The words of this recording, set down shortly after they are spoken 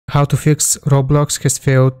How to fix Roblox has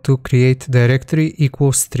failed to create directory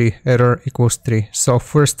equals 3, error equals 3. So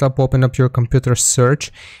first up, open up your computer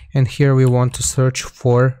search, and here we want to search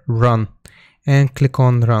for run and click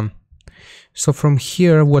on run. So from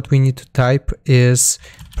here what we need to type is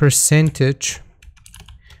percentage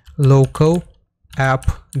local app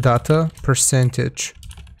data percentage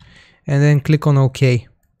and then click on OK.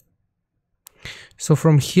 So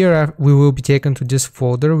from here we will be taken to this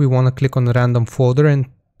folder. We want to click on the random folder and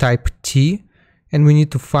type T, and we need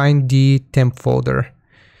to find the temp folder.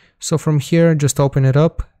 So from here just open it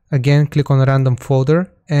up, again click on the random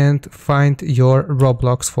folder and find your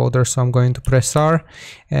Roblox folder. So I'm going to press R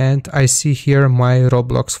and I see here my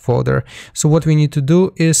Roblox folder. So what we need to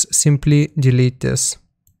do is simply delete this.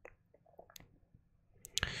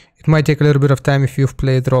 It might take a little bit of time if you've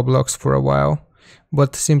played Roblox for a while,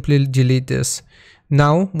 but simply delete this.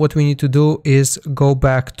 Now what we need to do is go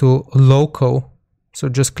back to local. So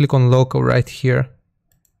just click on local right here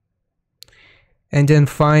and then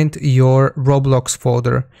find your Roblox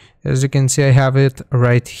folder. As you can see, I have it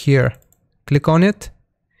right here. Click on it,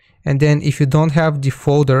 and then if you don't have the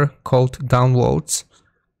folder called downloads,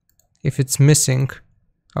 if it's missing,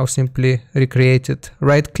 I'll simply recreate it.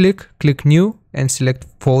 Right click, click new and select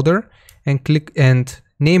folder and click and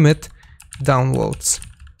name it downloads.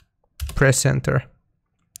 Press enter.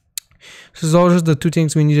 So those are the two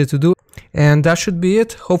things we needed to do. And that should be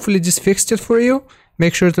it. Hopefully this fixed it for you.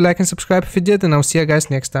 Make sure to like and subscribe if it did, and I'll see you guys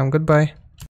next time. Goodbye.